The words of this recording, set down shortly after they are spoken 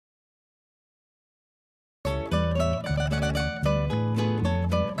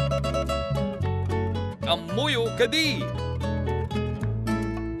Ammoyo, Kadi.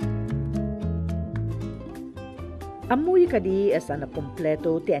 Ammoyo Kadi is ang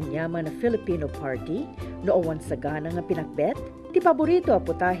nakumpleto ti anyaman na Filipino party noowan sa gana nga pinakbet. Ti paborito a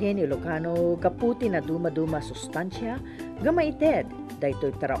putahin Ilocano kaputi na duma-duma sustansya nga maited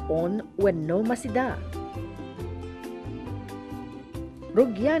daytoy taraon wenno masida.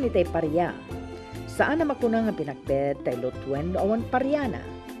 Rugyan itay parya. Saan na makuna nga pinakbet tay lutwen noowan paryana.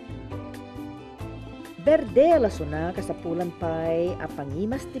 Berde lasuna kasapulan pay a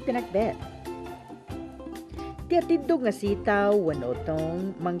pangimas ti pinakbet. Ti atidog nga sitaw wenno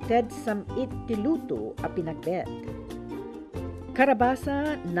tong mangted samit ti luto a pinakbet.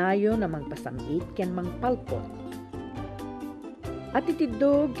 Kalabasa nayo na mangpasamit ken mangpalpot. At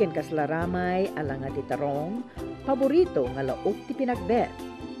itidog ken kaslaramay alang at itarong paborito nga laok ti pinakbet.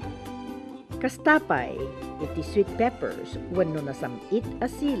 Kastapay iti sweet peppers wenno nasamit a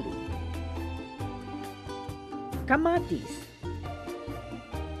sili. Kamatis,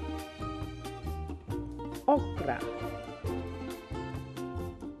 okra,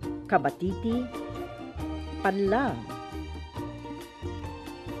 kabatiti, panlang,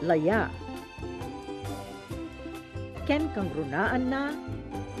 laya, ken kangrunaan na,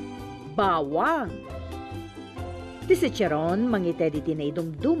 bawang. Ti chicharon mangite di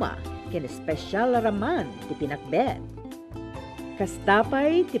tinaidumduma ken espesyal raman ti pinakbet.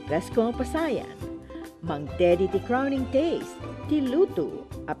 Kastapay ti presko nga pasayan, mangte di ti crowning taste ti luto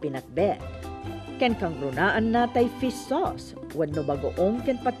a pinakbet. Ken kangrunaan na tay fish sauce wenno bagoong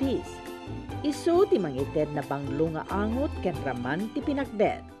ken patis. Isu ti mangited na banglo nga angot ken raman ti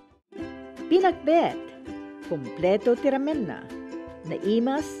pinakbet. Pinakbet, kumpleto ti ramen na.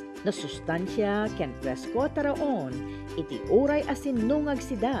 Naimas na sustansya ken presko taraon iti uray asin nungag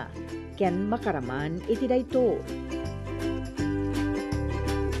sida ken makaraman iti dayto.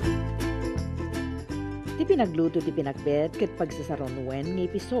 Ti pinagluto ti pinakbet ket pagsasaron wen nga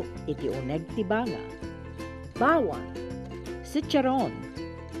ipisok iti uneg ti banga. Bawang, chicharon,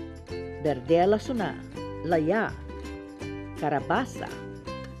 berde lasuna, laya, kalabasa,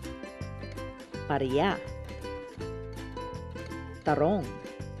 parya, tarong,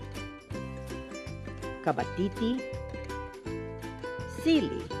 kabatiti,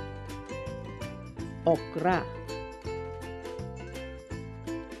 sili, okra,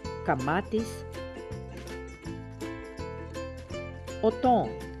 kamatis, otong.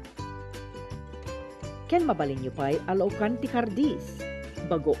 Ken mabalin nyo pa'y alaukan ti kardis,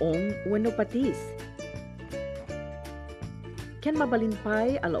 bagoong wenno patis. Ken mabalin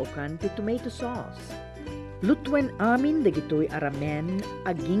pa'y alaukan ti tomato sauce. Lutwen amin dagitoy aramen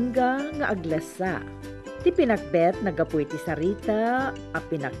agingga nga aglasa. Ti pinakbet nagapuy ti sarita a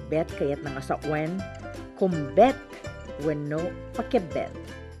pinakbet kayat nga sawen kumbet wenno pakebbet.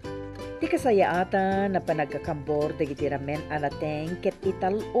 Ti kasayaatan na panagkakambor dagiti ramen anateng ket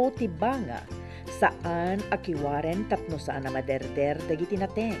italo ti banga saan akiwaren tapno saan na maderder dagiti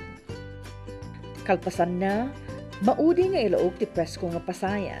nateng. Kalpasan na, maudi nga ilaog ti presko nga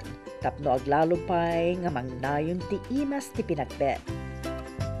pasayan, tapno aglalo pay nga mangnayon ti imas ti pinakbet.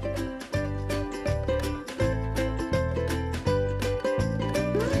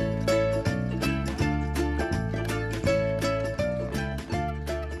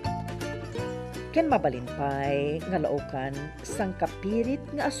 Ken mabalin pay nga laokan sang kapirit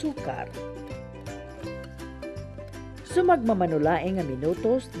nga asukar. Sumagmamanulaeng nga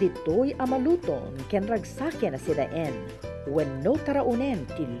minutos ditoy amaluton ken ragsake na sidaen. Wenno taraunen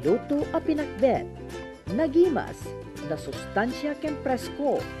ti luto a pinakbet. Nagimas na sustansya ken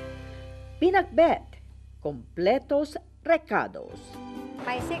presko. Pinakbet, kompletos recados.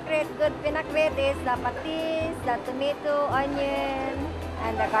 My secret good pinakbet is the patis, the tomato, onion,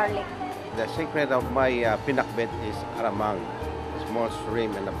 and the garlic. The secret of my pinakbet is alamang, small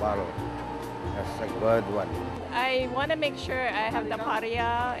shrimp in a bottle. That's a good one. I want to make sure I have the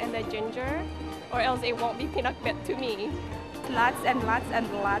parda and the ginger, or else it won't be pinakbet to me. Lots and lots and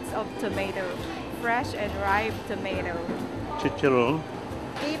lots of tomato, fresh and ripe tomato. Chicharon.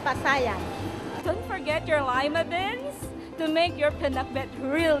 Pasayan. Don't forget your lima beans to make your pinakbet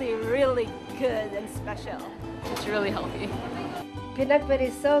really, really good and special. It's really healthy. Pinakbet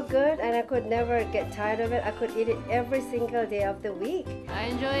is so good and I could never get tired of it. I could eat it every single day of the week.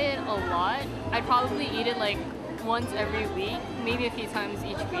 I enjoy it a lot. I'd probably eat it like once every week, maybe a few times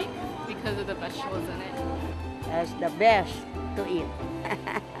each week because of the vegetables in it. That's the best to eat.